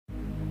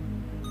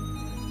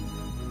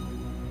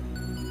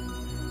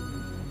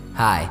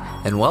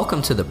Hi, and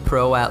welcome to the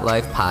Pro at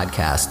Life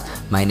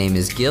podcast. My name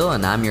is Gil,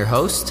 and I'm your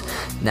host.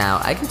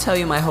 Now, I can tell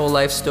you my whole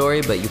life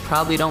story, but you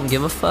probably don't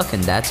give a fuck,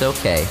 and that's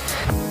okay.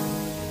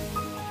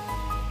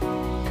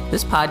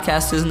 This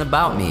podcast isn't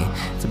about me.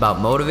 It's about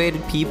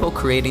motivated people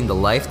creating the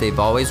life they've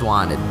always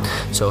wanted.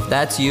 So if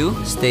that's you,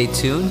 stay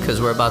tuned, because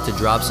we're about to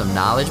drop some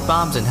knowledge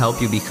bombs and help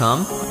you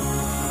become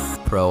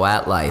Pro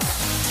at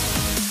Life.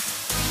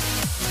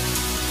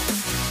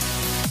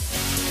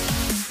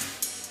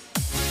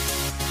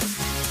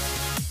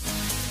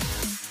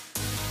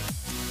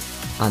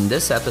 On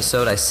this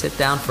episode, I sit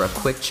down for a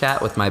quick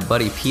chat with my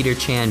buddy Peter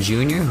Chan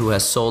Jr., who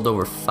has sold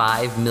over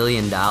 $5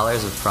 million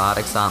of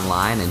products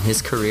online in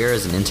his career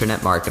as an internet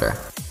marketer.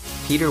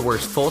 Peter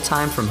works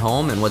full-time from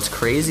home, and what's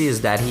crazy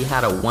is that he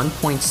had a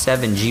 1.7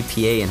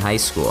 GPA in high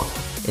school.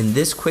 In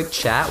this quick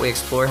chat, we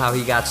explore how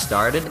he got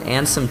started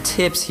and some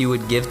tips he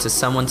would give to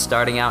someone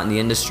starting out in the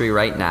industry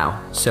right now.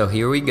 So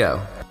here we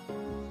go.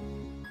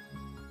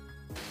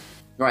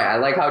 Right, I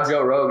like how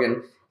Joe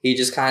Rogan...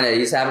 he's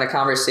having a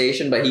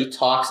conversation, but he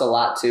talks a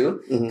lot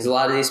too. Because a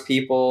lot of these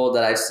people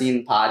that I've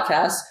seen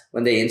podcasts,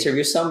 when they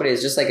interview somebody,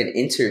 it's just like an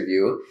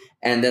interview.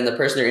 And then the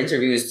person they're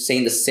interviewing is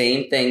saying the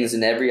same things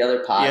in every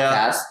other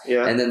podcast.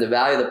 Yeah. And then the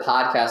value of the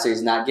podcaster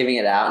is not giving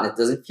it out, and it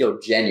doesn't feel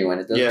genuine.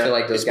 It doesn't feel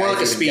like those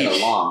guys even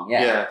get along.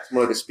 Yeah, it's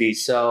more like a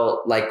speech.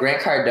 So like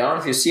Grant Cardone,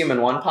 if you see him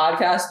in one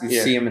podcast, you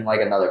see him in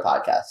like another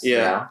podcast.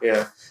 Yeah, you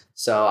know?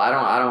 So I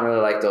don't really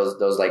like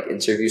those like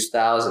interview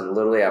styles, and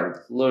I'm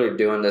literally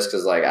doing this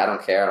because like I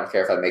don't care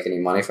if I make any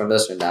money from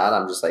this or not.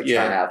 I'm just like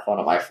trying to have fun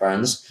with my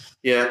friends.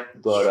 Yeah.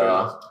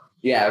 But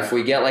if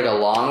we get like a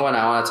long one,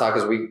 I want to talk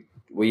because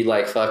we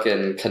like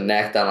fucking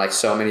connect on like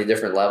so many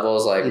different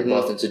levels. Like we're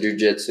both into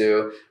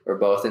jujitsu. We're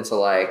both into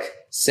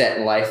like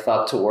setting life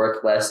up to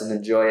work less and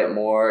enjoy it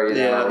more. You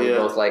know, we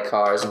both like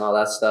cars and all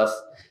that stuff.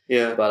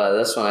 Yeah. But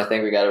this one, I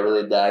think we got to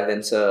really dive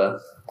into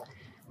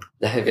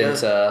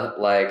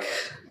like.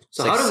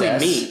 So success. How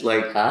do we meet?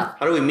 Like, how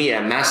do we meet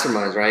at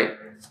Masterminds, right?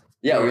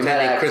 Yeah, we met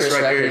at Chris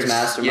Records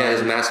Mastermind. Yeah,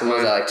 his Mastermind.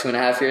 Was that like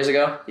 2.5 years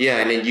ago? Yeah,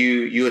 and then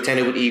you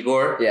attended with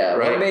Igor. Yeah,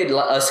 right. What made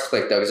us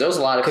click though? Because there was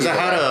a lot of people.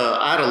 Because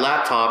I had a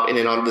laptop, and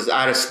then I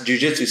had a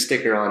jiu-jitsu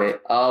sticker on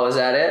it. Oh, is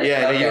that it?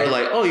 Yeah, and then you were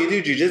like, "Oh, you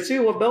do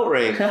jiu-jitsu? What belt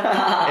rank?"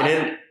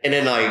 and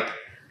then like,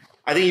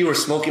 I think you were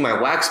smoking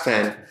my wax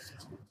pen.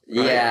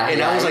 Right? Yeah,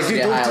 and I was like,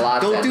 dude,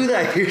 don't do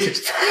that here.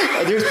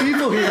 There's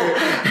people here,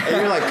 and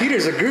you're like,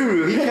 Peter's a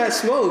guru. He can't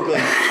smoke.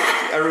 Like,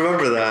 I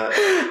remember that.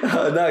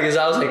 No, because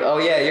I was like, oh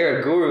yeah, you're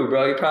a guru,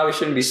 bro. You probably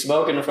shouldn't be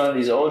smoking in front of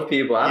these old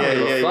people. I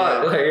don't give a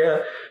fuck.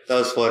 Like, that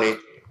was funny.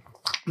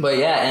 But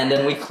yeah, and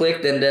then we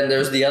clicked, and then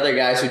there's the other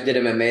guys who did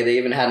MMA. They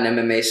even had an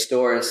MMA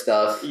store and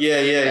stuff. Yeah.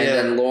 And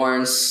then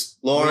Lawrence,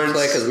 we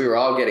clicked because we were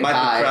all getting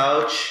high.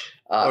 Michael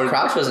Crouch.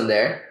 Crouch wasn't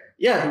there.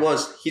 Yeah, he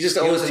was. He was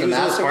always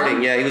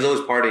partying. Yeah, he was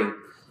always partying.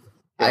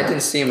 I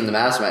didn't see him in the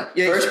Mastermind.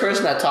 Yeah, first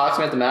person that talked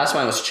to me at the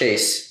Mastermind was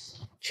Chase.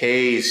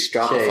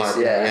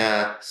 Dropify.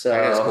 Yeah. So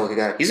that guy's a cool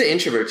guy. He's an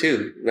introvert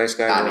too. Nice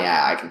guy. I mean,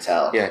 I can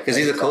tell. Yeah, because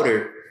he's a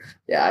coder.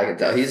 Yeah, I can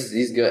tell.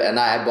 He's good. And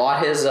I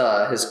bought his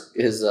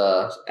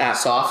app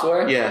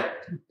software. Yeah.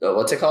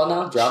 What's it called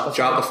now?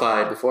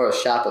 Dropify. Before it was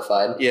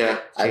Shopify. Yeah.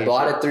 I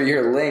bought it through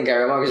your link. I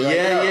remember.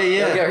 Yeah.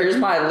 Like, yo, here's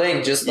my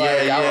link. Just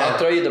like I'll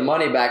throw you the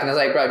money back. And I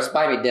was like, bro, just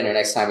buy me dinner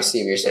next time you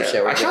see me or some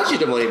shit. I shot you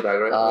the money back,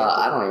 right?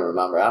 I don't even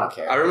remember. I don't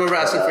care. I remember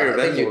asking for your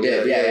Venmo. I think you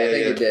did. Yeah, I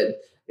think you did.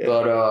 Yeah.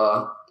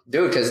 But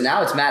dude, because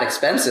now it's mad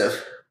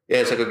expensive. Yeah,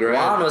 it's like a grand.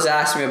 Juan was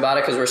asking me about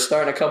it because we're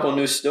starting a couple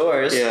new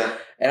stores. Yeah.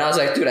 And I was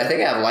like, dude, I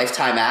think I have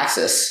lifetime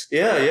access.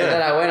 Yeah. And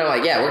then I went, I'm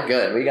like, yeah, we're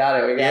good. We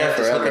got it.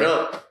 Just hook it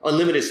up.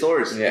 Unlimited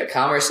stores. Yeah,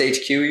 Commerce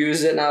HQ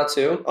uses it now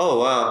too. Oh,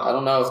 wow. I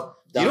don't know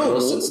if Don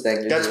Wilson's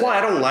thing. That's why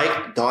I don't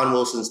like Don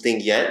Wilson's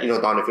thing yet. You know,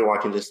 Don, if you're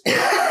watching this.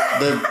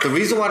 the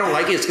reason why I don't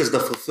like it is because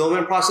the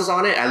fulfillment process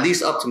on it, at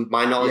least up to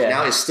my knowledge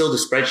now, is still the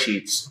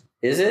spreadsheets.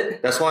 Is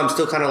it? That's why I'm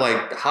still kind of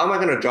like, how am I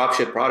going to drop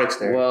ship products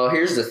there? Well,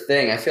 here's the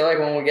thing. I feel like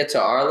when we get to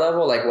our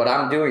level, like what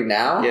I'm doing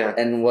now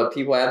and what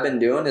people have been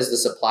doing is the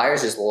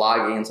suppliers just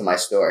logging into my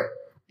store.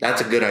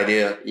 That's a good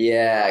idea.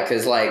 Yeah,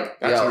 because like,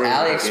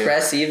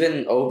 AliExpress,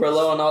 even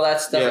Oberlo and all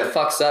that stuff, it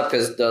fucks up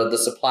because the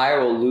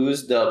supplier will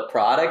lose the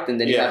product and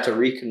then you have to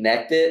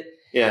reconnect it.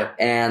 Yeah.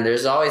 And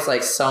there's always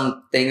like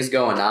some things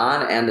going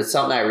on. And it's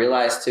something I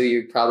realized too,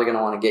 you're probably going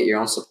to want to get your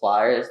own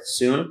supplier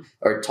soon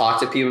or talk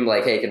to people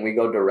like, hey, can we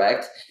go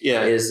direct?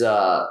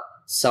 Yeah.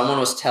 Someone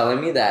was telling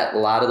me that a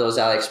lot of those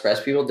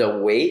AliExpress people,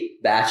 they'll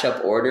wait, batch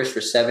up orders for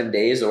 7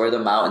 days, order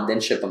them out, and then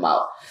ship them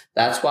out.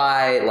 That's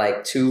why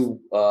like 2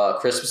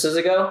 Christmases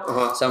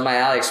ago, some of my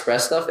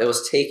AliExpress stuff, it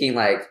was taking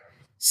like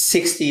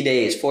 60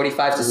 days,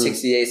 45 to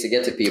 60 days to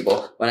get to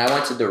people. When I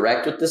went to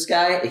direct with this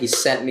guy, he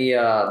sent me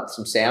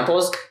some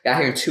samples, got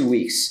here in 2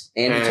 weeks.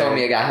 And he told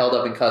me I got held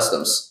up in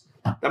customs.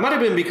 That might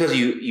have been because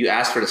you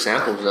asked for the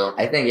samples though.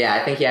 I think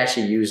he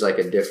actually used like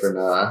a different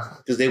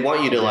because they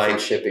want you to like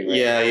shipping rate.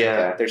 Yeah.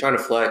 Okay. They're trying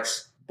to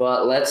flex.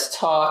 But let's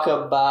talk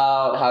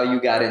about how you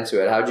got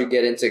into it. How'd you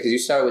get into it? Because you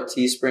started with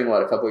Teespring,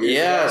 a couple years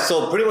ago? Yeah,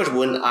 so pretty much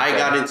when I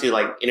got into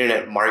like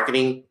internet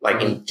marketing,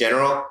 like in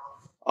general,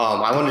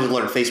 I wanted to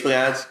learn Facebook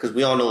ads because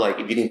we all know like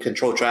if you can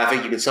control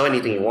traffic, you can sell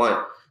anything you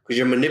want because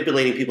you're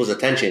manipulating people's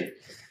attention.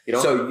 You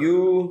know. So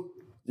you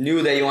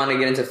knew that you wanted to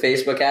get into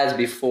Facebook ads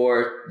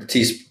before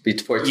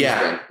Teespring. Yeah,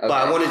 Okay. but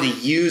I wanted to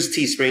use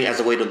Teespring as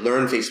a way to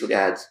learn Facebook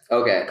ads.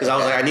 Okay. Because I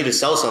was like, I need to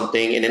sell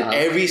something, and then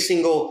every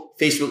single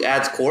Facebook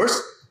ads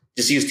course,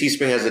 just use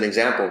Teespring as an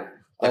example.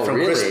 Like from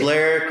really? Chris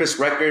Blair, Chris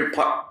Record,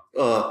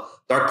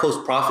 Dark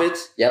Post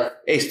Profits,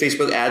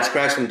 Facebook ads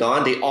cracks from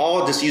Don. They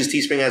all just use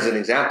Teespring as an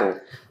example.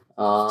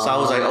 So I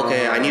was like,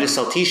 okay, I need to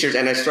sell t-shirts,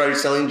 and I started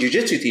selling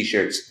jiu-jitsu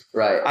t-shirts.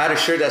 Right. I had a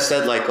shirt that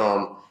said like,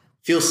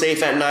 feel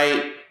safe at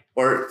night,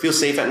 or feel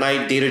safe at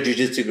night, date a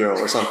jiu-jitsu girl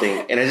or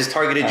something. And I just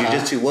targeted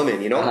jiu-jitsu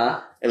women, you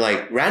know? And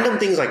like random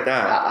things like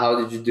that. How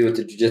did you do with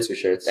the jiu-jitsu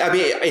shirts? I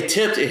mean, it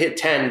tipped, it hit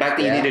 10. Back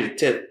then you needed a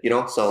tip, you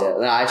know? So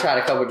no, I tried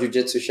a couple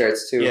jiu-jitsu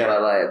shirts too,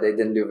 but like they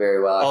didn't do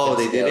very well. Oh,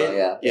 they didn't?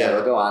 Yeah.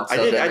 Well, go on. So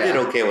I did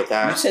okay with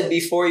that. You said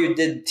before you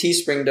did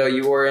Teespring though,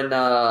 you were in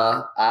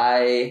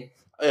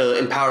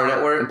Empower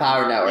Network.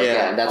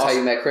 Yeah. That's how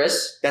you met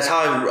Chris? That's how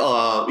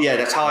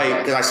I,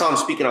 because I saw him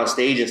speaking on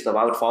stage and stuff.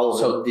 I would follow him.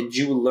 So did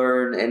you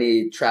learn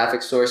any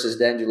traffic sources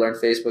then? Did you learn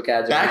Facebook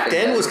ads? Back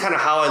then was kind of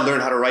how I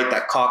learned how to write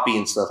that copy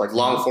and stuff, like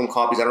long form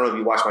copies. I don't know if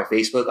you watch my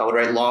Facebook. I would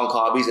write long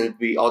copies and it'd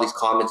be all these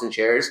comments and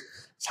shares.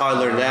 That's how I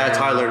learned that. That's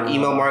how I learned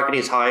email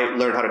marketing. It's how I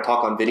learned how to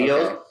talk on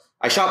videos. Okay.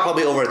 I shot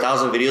probably over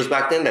 1,000 videos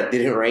back then that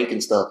didn't rank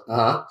and stuff.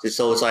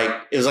 So it was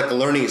like a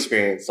learning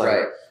experience.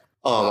 Like,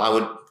 I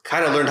would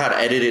kind of learn how to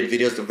edit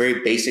videos the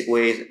very basic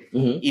ways,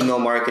 email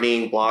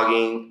marketing,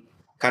 blogging,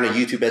 kind of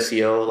YouTube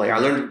SEO. Like I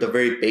learned the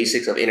very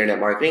basics of internet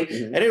marketing.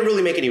 I didn't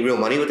really make any real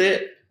money with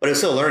it, but it was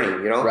still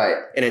learning, you know? Right.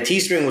 And a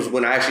Teespring was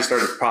when I actually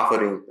started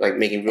profiting, like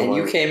making real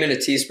money. And you came into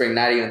Teespring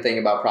not even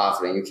thinking about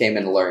profiting. You came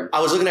in to learn.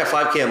 I was looking at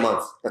 $5K a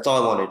month. That's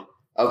all I wanted.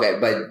 Okay,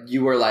 but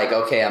you were like,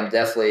 okay, I'm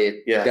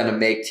definitely going to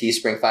make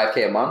Teespring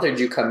 $5K a month, or did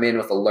you come in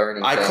with a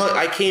learning thing?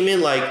 I came in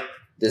like,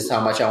 this is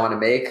how much I want to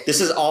make? This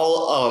is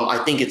all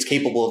I think it's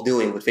capable of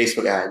doing with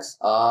Facebook ads.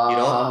 You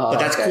know? But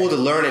that's cool to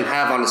learn and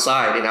have on the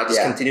side. And I'll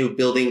just continue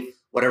building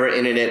whatever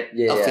internet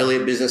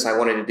affiliate business I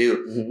wanted to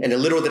do. And the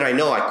little did I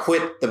know, I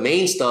quit the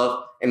main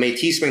stuff and made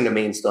Teespring the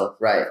main stuff.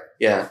 Right.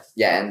 Yeah.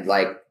 Yeah, and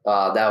like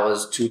that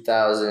was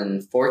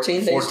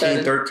 2014?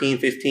 14, 13,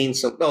 15.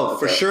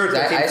 For sure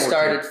 13, I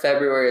started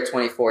February of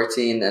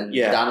 2014, and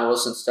Don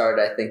Wilson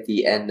started, I think,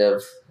 the end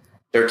of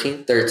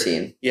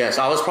 13. Yeah,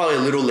 so I was probably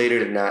a little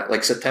later than that,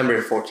 like September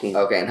 14.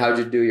 Okay, and how'd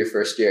you do your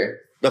first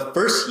year? The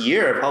first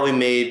year I probably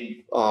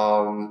made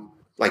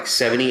like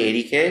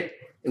 70, 80K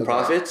in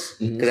profits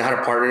because I had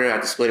a partner. I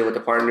had to split it with the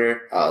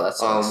partner. Oh,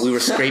 that's awesome. We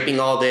were scraping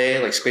all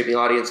day, like scraping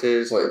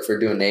audiences. What, for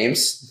doing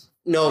names?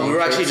 No, we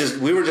were actually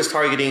just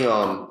targeting.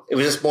 It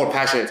was just more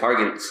passionate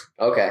targets.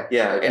 Okay.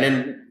 Yeah, and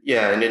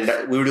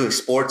then we were doing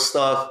sports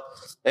stuff.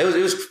 It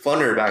was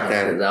funner back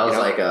then. That was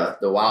like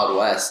the Wild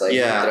West. Like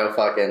you throw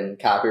fucking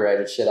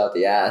copyrighted shit out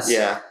the ass.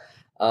 Yeah.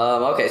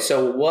 Okay,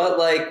 so what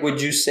like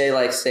would you say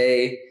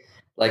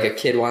like a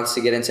kid wants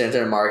to get into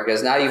internet marketing?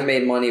 Because now you've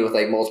made money with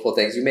like multiple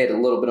things. You made a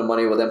little bit of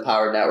money with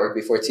Empower Network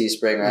before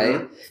Teespring,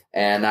 right?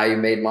 And now you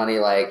made money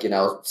like,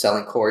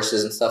 selling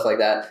courses and stuff like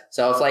that.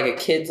 So if like a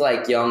kid's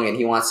like young and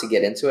he wants to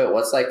get into it,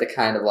 what's like the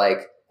kind of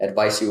like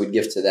advice you would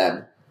give to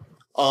them?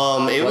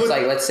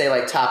 Like, let's say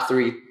like top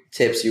 3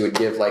 tips you would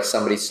give like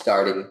somebody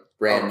starting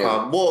brand new?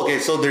 Well, okay,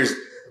 so there's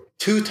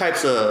 2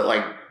 types of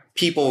like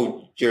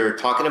people you're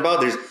talking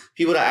about. There's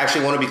people that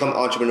actually want to become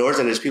entrepreneurs,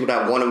 and there's people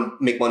that want to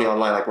make money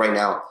online like right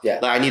now. Yeah.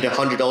 Like I need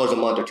 $100 a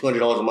month or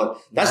 $200 a month.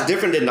 That's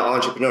different than the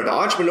entrepreneur. The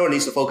entrepreneur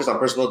needs to focus on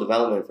personal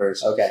development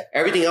first. Okay.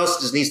 Everything else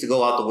just needs to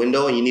go out the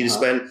window, and you need to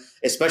spend,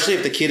 especially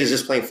if the kid is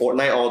just playing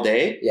Fortnite all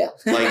day. Yeah.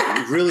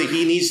 Like really,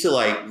 he needs to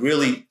like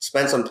really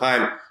spend some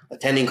time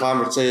attending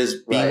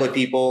conferences, being with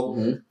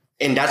people.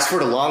 And that's for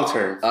the long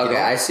term. Okay,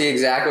 I see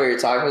exactly what you're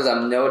talking about.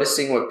 I'm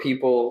noticing what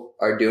people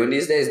are doing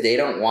these days. They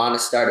don't want to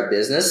start a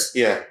business.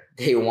 Yeah.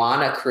 They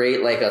want to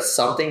create like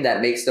something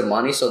that makes them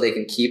money so they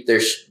can keep their,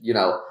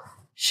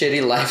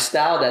 shitty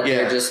lifestyle that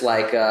they're just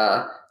like,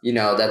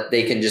 that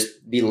they can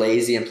just be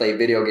lazy and play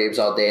video games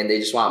all day, and they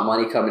just want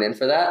money coming in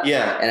for that.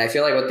 Yeah. And I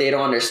feel like what they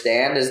don't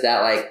understand is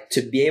that like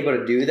to be able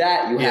to do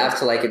that, you have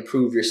to like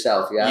improve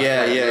yourself. You have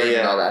to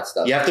learn all that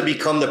stuff. You have to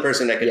become the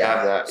person that can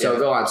have that. So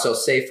go on. So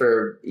say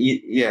for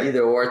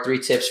either or 3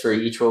 tips for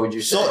each, what would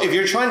you say? So if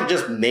you're trying to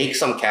just make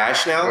some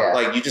cash now,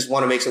 like you just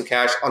want to make some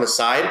cash on the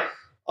side,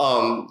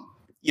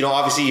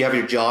 obviously you have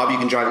your job, you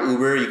can drive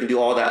Uber, you can do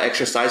all that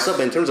extra side stuff.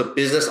 But in terms of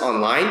business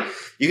online,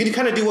 you can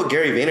kind of do what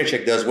Gary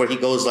Vaynerchuk does, where he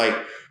goes like,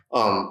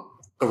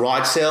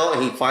 garage sale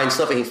and he finds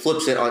stuff and he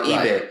flips it on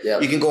eBay.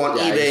 Yep. You can go on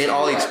eBay and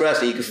AliExpress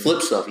and you can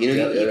flip stuff.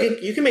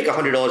 You can make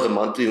 $100 a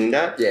month doing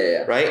that.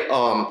 Right.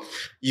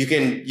 You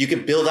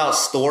can build out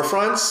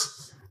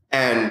storefronts,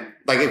 and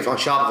like if on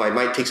Shopify, it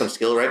might take some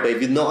skill, right? But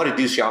if you know how to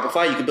do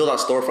Shopify, you can build out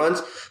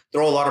storefronts,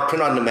 throw a lot of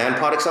print on demand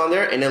products on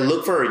there, and then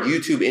look for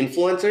YouTube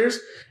influencers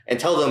and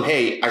tell them,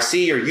 hey, I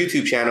see your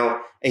YouTube channel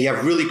and you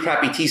have really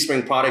crappy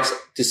Teespring products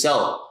to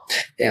sell.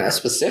 Yeah, that's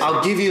specific.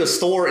 I'll give you a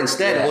store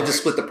instead and we'll just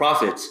split the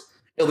profits.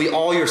 It'll be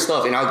all your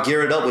stuff, and I'll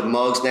gear it up with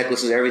mugs,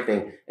 necklaces,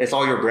 everything. It's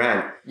all your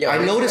brand. Yeah,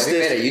 I noticed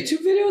this. Have you made a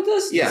YouTube video with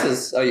this?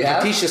 Yeah.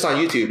 I teach this on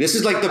YouTube. This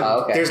is like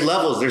there's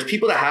levels. There's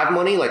people that have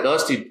money like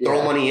us to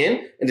throw money in,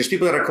 and there's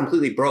people that are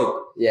completely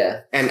broke.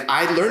 Yeah. And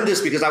I learned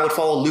this because I would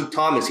follow Luke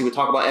Thomas. He would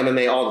talk about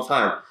MMA all the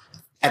time.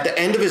 At the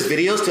end of his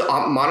videos to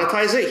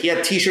monetize it, he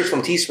had t-shirts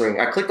from Teespring.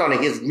 I clicked on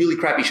it. He has really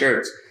crappy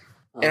shirts.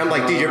 And I'm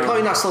like, dude, you're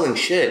probably not selling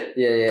shit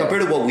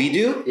compared to what we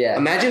do. Yeah.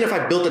 Imagine if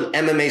I built an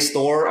MMA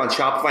store on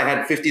Shopify,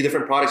 had 50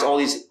 different products, all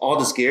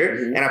this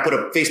gear, and I put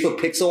a Facebook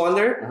pixel on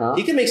there.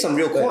 You can make some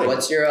real coin.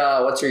 What's your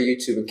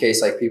YouTube in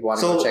case like people want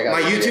to go check out?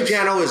 My YouTube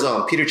channel is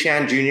Peter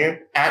Chan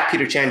Jr. at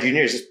Peter Chan Jr.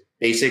 It's just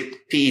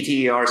basic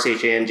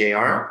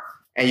PeterChanJr.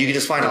 And you can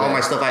just find all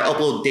my stuff. I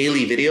upload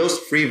daily videos,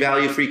 free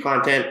value, free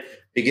content.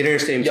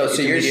 Beginners to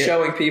so you're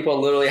showing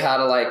people literally how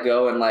to like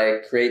go and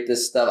like create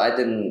this stuff. You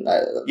can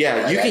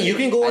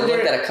go in there. I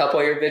looked at a couple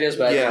of your videos,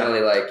 but I didn't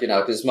really like,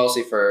 because it's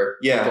mostly for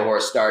people who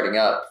are starting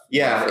up.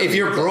 Yeah, if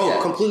you're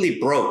broke, completely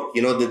broke,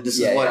 this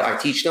is what I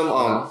teach them.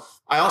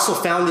 I also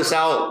found this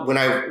out when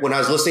I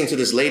was listening to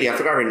this lady. I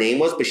forgot her name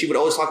was, but she would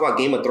always talk about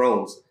Game of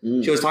Thrones.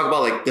 She always talk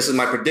about like, this is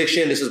my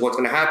prediction. This is what's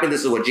going to happen.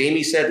 This is what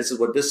Jamie said. This is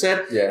what this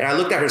said. Yeah. And I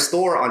looked at her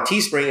store on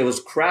Teespring. It was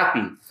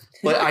crappy.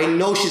 But I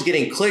know she's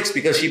getting clicks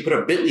because she put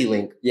a Bitly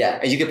link. Yeah.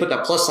 And you can put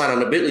that plus sign on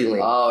the Bitly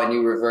link. Oh, and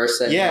you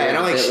reverse it. Yeah. And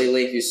I'm like, Bitly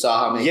link, you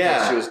saw how many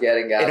clicks she was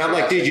getting. And I'm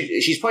like,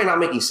 dude, she's probably not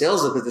making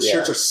sales because the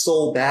shirts are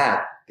so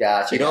bad.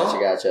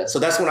 Gotcha. So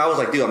that's when I was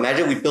like, dude,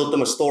 imagine we built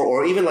them a store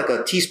or even like a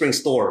Teespring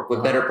store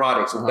with better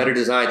products, with better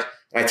designs.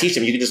 And I teach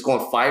them, you can just go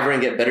on Fiverr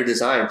and get better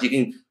designs. You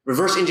can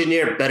reverse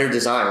engineer better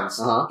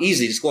designs.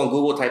 Easy. Just go on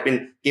Google, type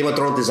in Game of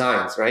Thrones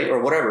designs, right? Or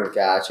whatever.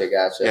 Gotcha.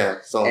 Yeah.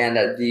 So, and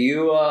what do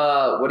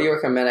you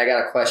recommend? I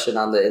got a question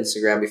on the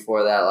Instagram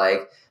before that.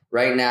 Like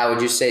right now,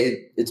 would you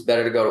say it's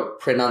better to go to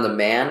print on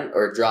demand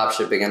or drop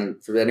shipping?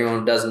 And for anyone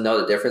who doesn't know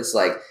the difference,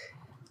 like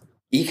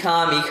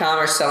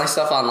e-commerce, selling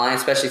stuff online,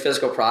 especially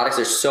physical products,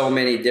 there's so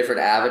many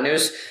different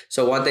avenues.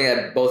 So one thing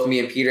that both me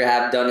and Peter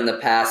have done in the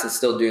past and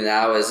still do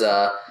now is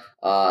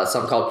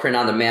something called print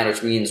on demand,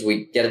 which means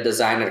we get a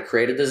designer to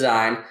create a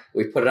design.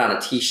 We put it on a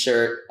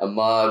t-shirt, a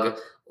mug,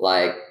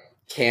 like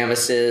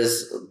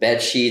canvases,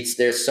 bed sheets.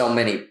 There's so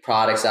many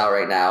products out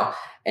right now,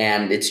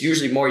 and it's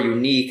usually more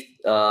unique.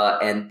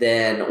 And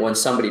then when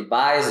somebody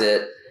buys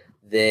it,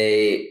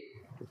 the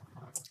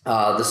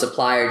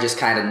supplier just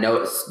kind of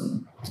knows.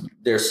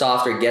 Their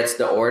software gets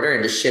the order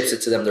and just ships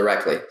it to them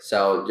directly.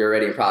 So you're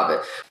already in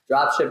profit.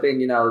 Drop shipping,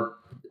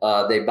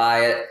 they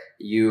buy it,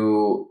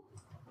 you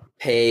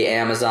pay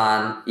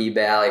Amazon,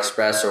 eBay,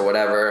 AliExpress, or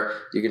whatever.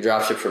 You can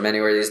drop ship from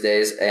anywhere these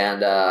days,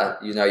 and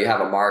you have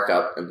a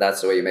markup, and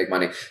that's the way you make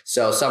money.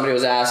 So somebody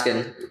was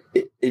asking,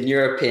 in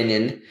your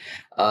opinion,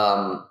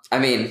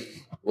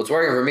 what's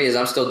working for me is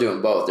I'm still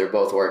doing both. They're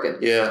both working.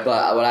 Yeah.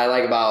 But what I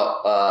like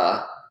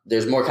about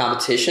there's more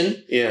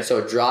competition. Yeah.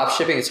 So drop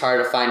shipping, it's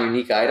hard to find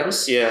unique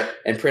items. Yeah.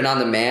 And print on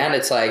demand,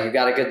 it's like you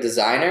got a good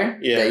designer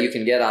that you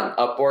can get on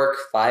Upwork,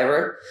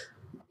 Fiverr.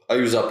 I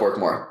use Upwork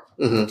more.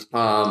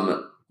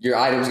 Your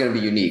item's going to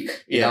be unique,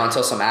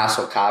 until some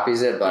asshole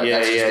copies it, but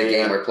that's just the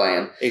game we're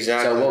playing.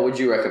 Exactly. So what would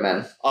you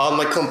recommend?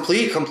 Like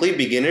complete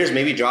beginners,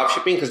 maybe drop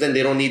shipping, because then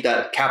they don't need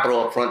that capital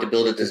up front to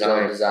build a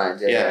design.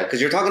 Because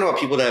you're talking about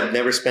people that have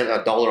never spent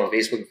 $1 on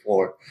Facebook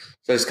before.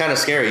 So it's kind of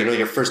scary,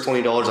 your first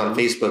 $20 on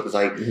Facebook is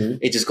like,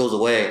 it just goes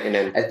away. And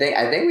then I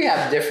think we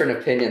have different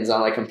opinions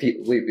on like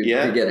complete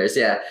beginners.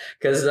 Yeah.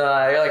 Because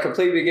like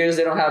complete beginners,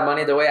 they don't have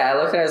money. The way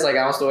I look at it is like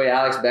almost the way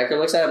Alex Becker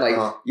looks at it. I'm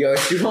like, yo,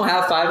 if you don't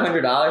have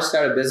 $500 to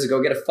start a business,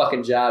 go get a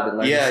fucking job and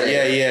learn.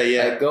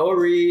 Yeah. Like, go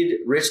read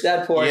Rich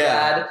Dad Poor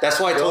Dad.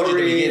 That's why I told you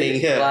at the beginning.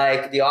 Yeah.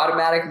 Like The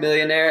Automatic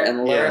Millionaire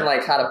and learn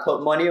like how to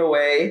put money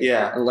away.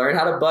 Yeah. And learn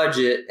how to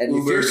budget. And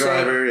if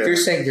you're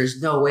saying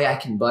there's no way I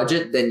can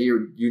budget, then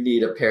you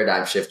need a paradigm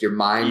shift. Your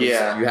mind,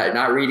 you're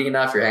not reading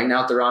enough. You're hanging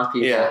out with the wrong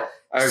people. Yeah,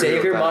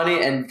 save your money,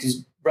 and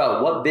because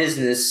bro, what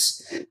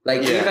business?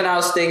 Like even I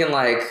was thinking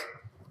like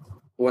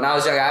when I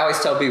was young, I always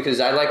tell people, because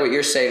I like what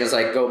you're saying is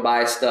like go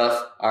buy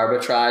stuff,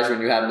 arbitrage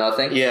when you have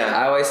nothing. Yeah,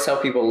 I always tell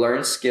people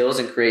learn skills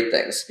and create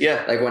things.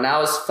 Yeah, like when I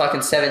was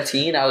fucking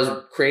 17, I was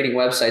creating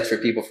websites for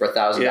people for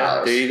 $1,000.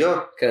 Yeah, there you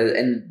go.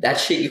 And that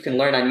shit you can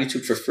learn on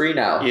YouTube for free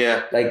now.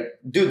 Yeah, like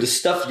dude, the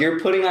stuff you're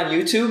putting on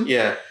YouTube.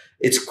 Yeah.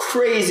 It's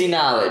crazy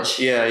knowledge.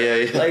 Yeah.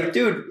 Like,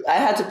 dude, I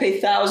had to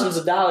pay thousands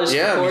of dollars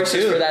for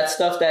courses for that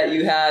stuff that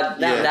you had.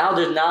 Now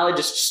the knowledge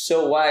is just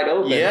so wide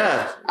open.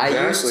 Yeah,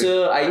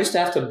 exactly. I used to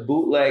have to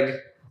bootleg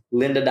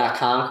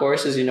lynda.com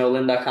courses.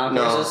 lynda.com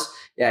courses?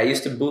 Yeah, I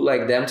used to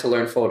bootleg them to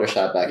learn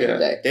Photoshop back in the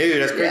day.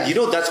 Dude, that's crazy.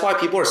 That's why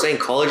people are saying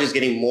college is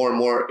getting more and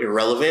more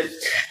irrelevant.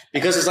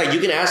 Because it's like, you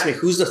can ask me,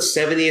 who's the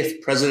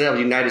 70th president of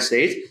the United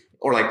States?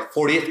 Or like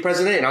 40th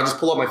president, and I'll just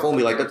pull up my phone and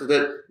be like,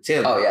 it's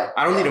him. Oh, yeah.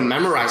 I don't need to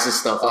memorize this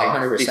stuff like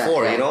 100%,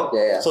 before,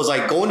 Yeah. So it's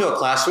like going to a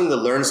classroom to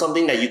learn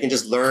something that you can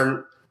just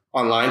learn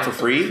online for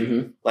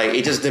free, like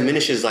it just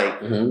diminishes like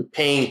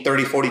paying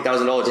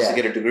 $30,000-$40,000 just to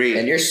get a degree.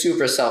 And you're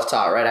super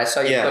self-taught, right? I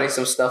saw you putting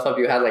some stuff up.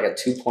 You had like a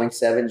 2.7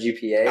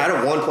 GPA. I had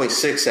a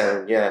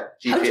 1.67, GPA.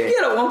 How'd you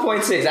get a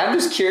 1.6? I'm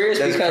just curious.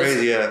 That's because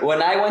crazy,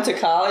 when I went to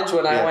college,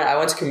 I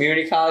went to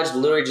community college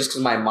literally just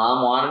because my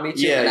mom wanted me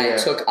to, and I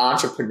took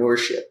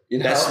entrepreneurship. You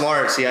know? That's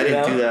smart. See, I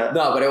didn't do that.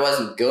 No, but it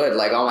wasn't good.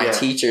 Like all my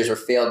teachers were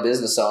failed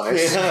business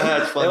owners. Yeah,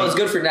 that's funny. It was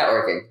good for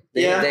networking.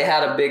 They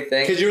had a big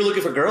thing. Because you were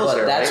looking for girls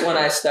there, that's when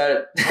I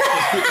started.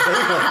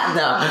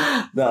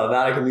 No,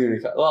 not a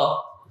community college.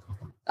 Well,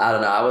 I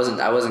don't know. I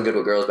wasn't good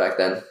with girls back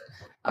then.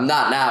 I'm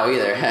not now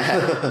either.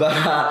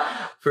 But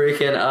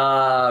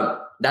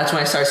that's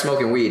when I started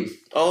smoking weed.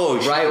 Oh,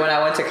 shit. Right when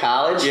I went to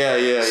college.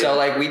 Yeah. So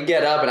like we'd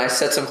get up and I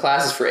set some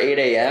classes for 8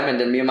 a.m. and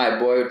then me and my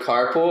boy would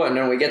carpool, and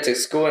then we get to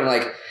school and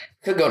like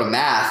could go to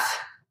math,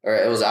 or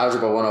it was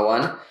algebra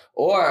 101.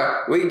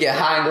 Or we could get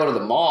high and go to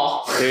the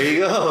mall. There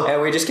you go.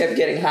 And we just kept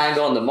getting high and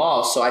going to the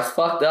mall. So I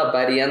fucked up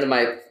by the end of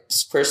my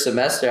first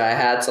semester. I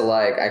had to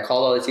I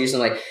called all the teachers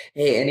and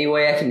hey, any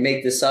way I can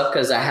make this up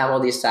because I have all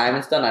the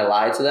assignments done. I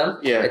lied to them.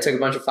 Yeah. I took a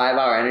bunch of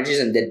 5-hour energies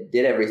and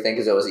did everything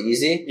because it was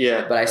easy.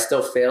 Yeah. But I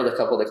still failed a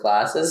couple of the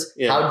classes.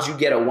 Yeah. How did you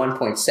get a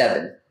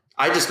 1.7?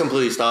 I just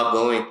completely stopped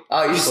going.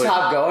 Oh, you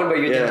stopped going, but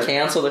you didn't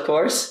cancel the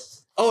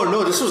course? Oh,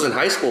 no, this was in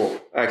high school,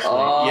 actually.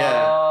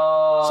 Yeah.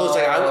 So it's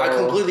like I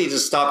completely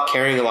just stopped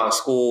caring about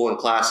school and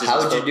classes.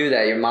 How would you do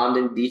that? Your mom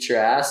didn't beat your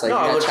ass? Like,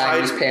 no, you had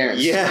Chinese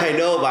parents. Yeah, I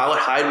know, but I would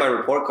hide my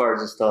report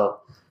cards and stuff.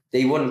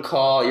 They wouldn't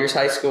call yours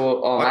high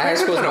school. Oh, my high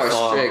school was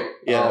more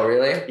strict. Yeah. Oh,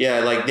 really? Yeah,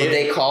 like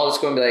they call the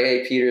school and be like,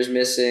 "Hey, Peter's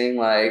missing."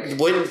 Like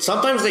when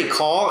sometimes they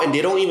call and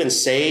they don't even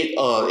say.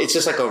 It's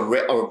just like a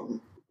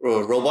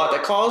robot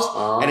that calls,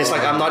 and it's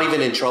like I'm not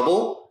even in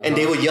trouble, and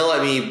they would yell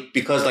at me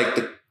because like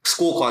the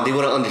school call, they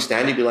wouldn't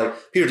understand. They'd be like,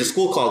 "Peter, the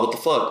school called. What the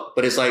fuck?"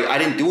 But it's like I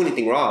didn't do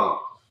anything wrong.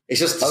 It's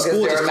just the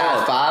school just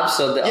called. Fobs,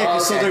 so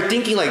so they're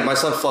thinking like my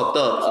son fucked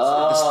up.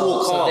 The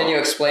school called. So then you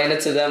explained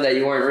it to them that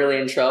you weren't really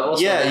in trouble.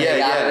 So they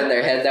got it in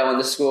their head that when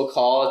the school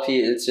called,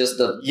 it's just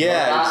the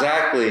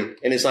exactly.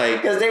 And it's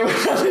like because they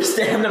wouldn't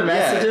understand the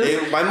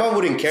messages. My mom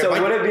wouldn't care. So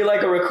would it be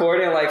like a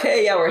recording like,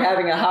 "Hey, we're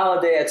having a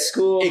holiday at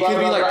school"? It could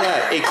be like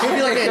that. It could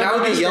be like that. And I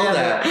would get yelled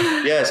at.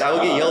 Yes, I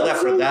would get yelled at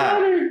for that.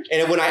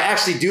 And when I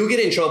actually do get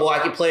in trouble, I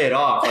can play it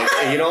off.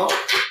 Like, you know,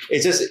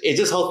 it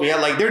just helps me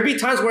out. Like there'd be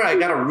times where I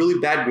got a really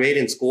bad grade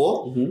in school,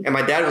 and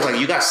my dad was like,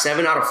 "You got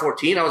 7 out of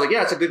 14." I was like, "Yeah,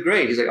 that's a good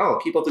grade." He's like, "Oh,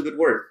 keep up the good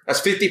work." That's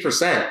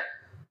 50%.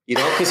 You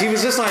know, because he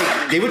was just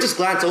like they would just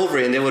glance over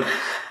it and they were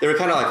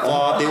kind of like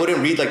fob. They wouldn't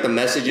read like the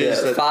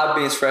messages. Yeah, fob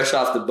means fresh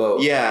off the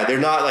boat. Yeah, they're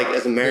not like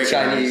as American.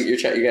 Chinese. You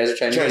guys are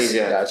Chinese. Chinese,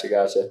 yeah.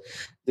 Gotcha.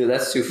 Dude,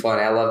 that's too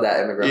funny. I love that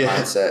immigrant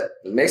mindset.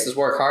 It makes us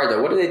work hard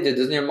though. What do they do?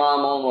 Doesn't your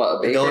mom own what?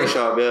 A bakery? Donut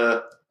shop, yeah.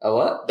 A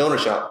what? Donut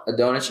shop. A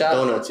donut shop?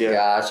 Donuts, yeah.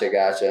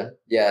 Gotcha.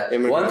 Yeah.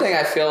 One thing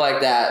I feel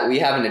like that we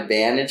have an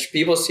advantage.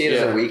 People see it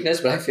as a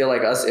weakness, but I feel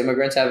like us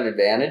immigrants have an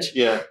advantage.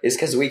 Yeah. Is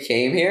because we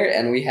came here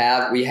and we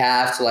have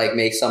to like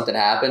make something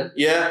happen.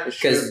 Yeah.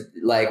 Because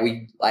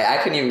I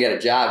couldn't even get a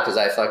job because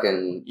I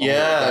fucking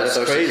got a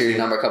social security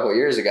number a couple of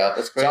years ago.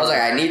 That's crazy. So I was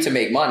like, I need to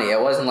make money.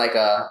 It wasn't like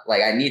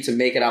I need to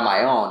make it on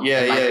my own. Yeah.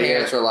 And my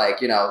parents were like,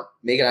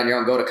 make it on your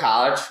own, go to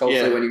college.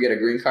 Hopefully when you get a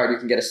green card, you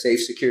can get a safe,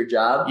 secure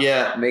job.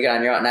 Yeah. Make it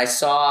on your own. And I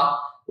saw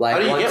how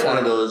do you get one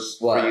of those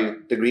for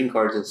you, the green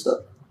cards and stuff?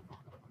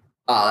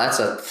 Oh, that's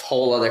a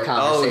whole other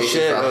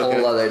conversation for a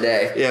whole other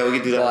day. Yeah, we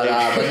can do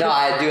that. But no,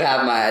 I do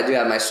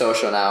have my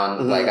social now,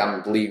 and like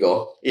I'm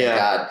legal. Thank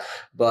God.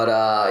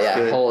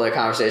 But whole other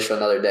conversation for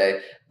another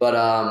day. But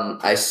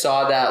I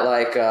saw that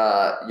like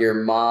your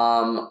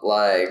mom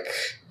like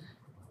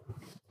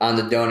on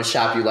the donut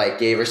shop, you like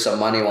gave her some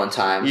money one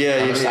time. Yeah,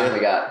 How much time we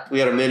got? We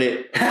got a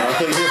minute.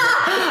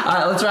 All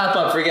right, let's wrap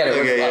up. Forget it.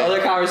 Okay,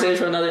 Other conversation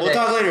for another day. We'll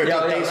talk later.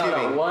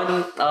 Thanksgiving.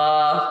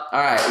 All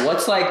right.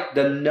 What's like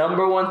the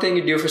number one thing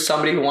you do for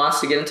somebody who wants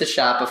to get into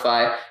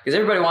Shopify? Because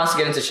everybody wants to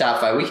get into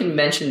Shopify. We can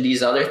mention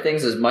these other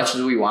things as much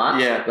as we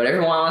want. Yeah. But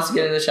everyone wants to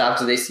get into Shopify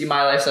because they see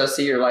my lifestyle,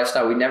 see your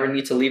lifestyle. We never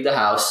need to leave the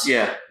house.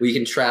 Yeah. We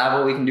can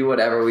travel. We can do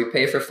whatever. We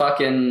pay for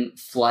fucking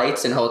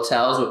flights and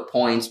hotels with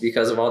points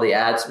because of all the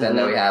ad spend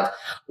that we have.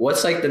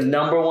 What's like the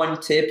number one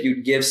tip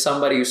you'd give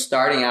somebody who's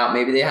starting out?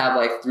 Maybe they have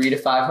like $300 to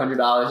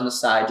 $500 in a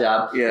side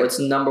job. Yeah. What's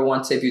the number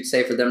one tip you'd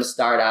say for them to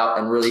start out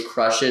and really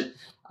crush it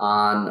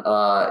on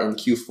in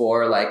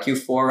Q4? Like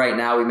Q4 right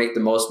now, we make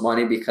the most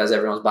money because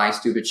everyone's buying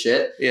stupid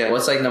shit. Yeah.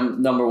 What's like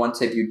number one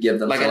tip you'd give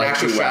them? Like an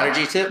actual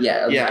strategy tip?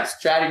 Yeah.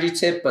 Strategy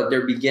tip, but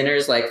they're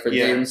beginners. Like for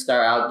them to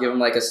start out, give them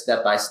like a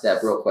step-by-step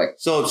real quick.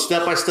 So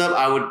step-by-step,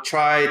 I would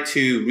try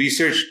to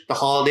research the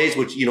holidays,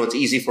 which, it's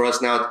easy for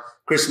us now.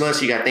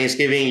 Christmas, you got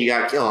Thanksgiving, you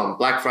got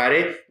Black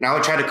Friday. Now I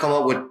would try to come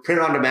up with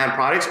print-on-demand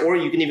products, or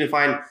you can even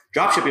find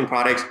dropshipping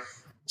products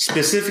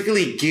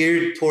specifically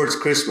geared towards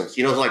Christmas.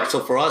 So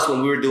for us,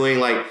 when we were doing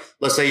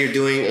let's say you're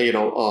doing,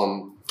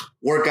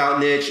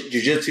 workout niche,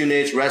 jiu-jitsu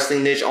niche,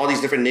 wrestling niche, all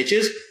these different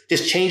niches,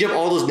 just change up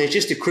all those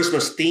niches to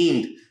Christmas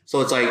themed.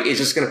 So it's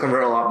just going to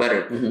convert a lot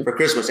better for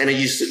Christmas. And then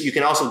you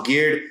can also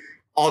gear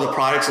all the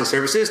products and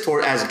services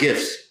toward as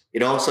gifts. You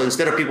know, so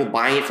instead of people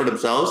buying it for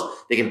themselves,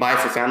 they can buy it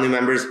for family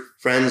members,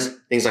 friends,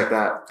 things like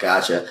that.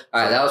 Gotcha.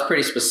 All right, that was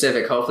pretty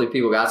specific. Hopefully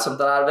people got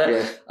something out of it.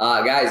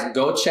 Yeah. Guys,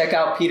 go check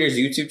out Peter's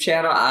YouTube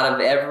channel. Out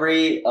of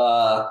every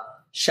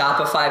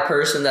Shopify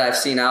person that I've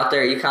seen out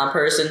there, e-com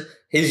person,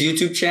 his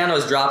YouTube channel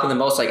is dropping the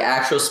most like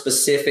actual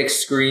specific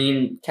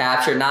screen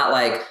capture, not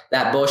like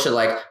that bullshit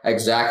like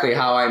exactly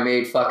how I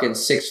made fucking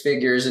 6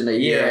 figures in a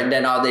year. And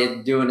then all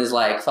they doing is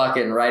like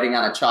fucking writing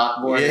on a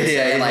chalkboard and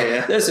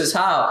saying this is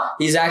how.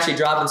 He's actually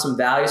dropping some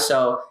value.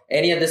 So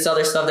any of this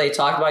other stuff that he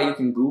talked about, you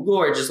can Google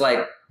or just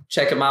like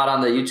check him out on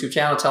the YouTube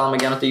channel. Tell him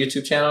again what the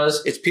YouTube channel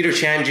is. It's Peter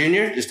Chan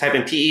Jr. Just type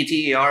in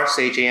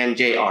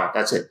PeterChanJr.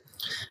 That's it.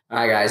 All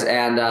right, guys.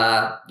 And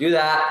do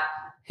that.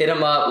 Hit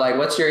him up. Like,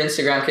 what's your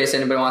Instagram in case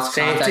anybody wants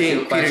to contact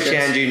you? Peter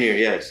Chan Jr.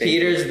 Yeah.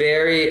 Peter's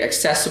very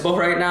accessible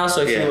right now.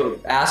 So if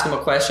you ask him a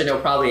question, he'll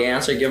probably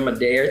answer. Give him a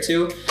day or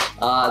two.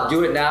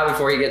 Do it now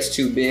before he gets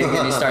too big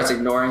and he starts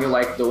ignoring you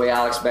like the way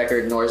Alex Becker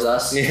ignores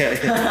us.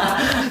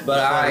 But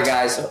all right,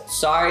 guys.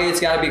 Sorry, it's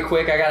got to be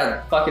quick. I got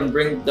to fucking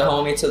bring the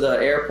homie to the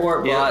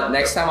airport. But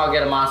next time I'll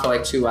get him on for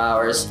like 2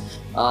 hours.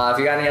 If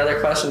you got any other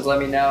questions, let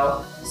me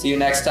know. See you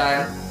next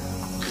time.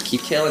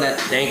 Keep killing it.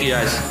 Thank you,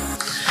 guys.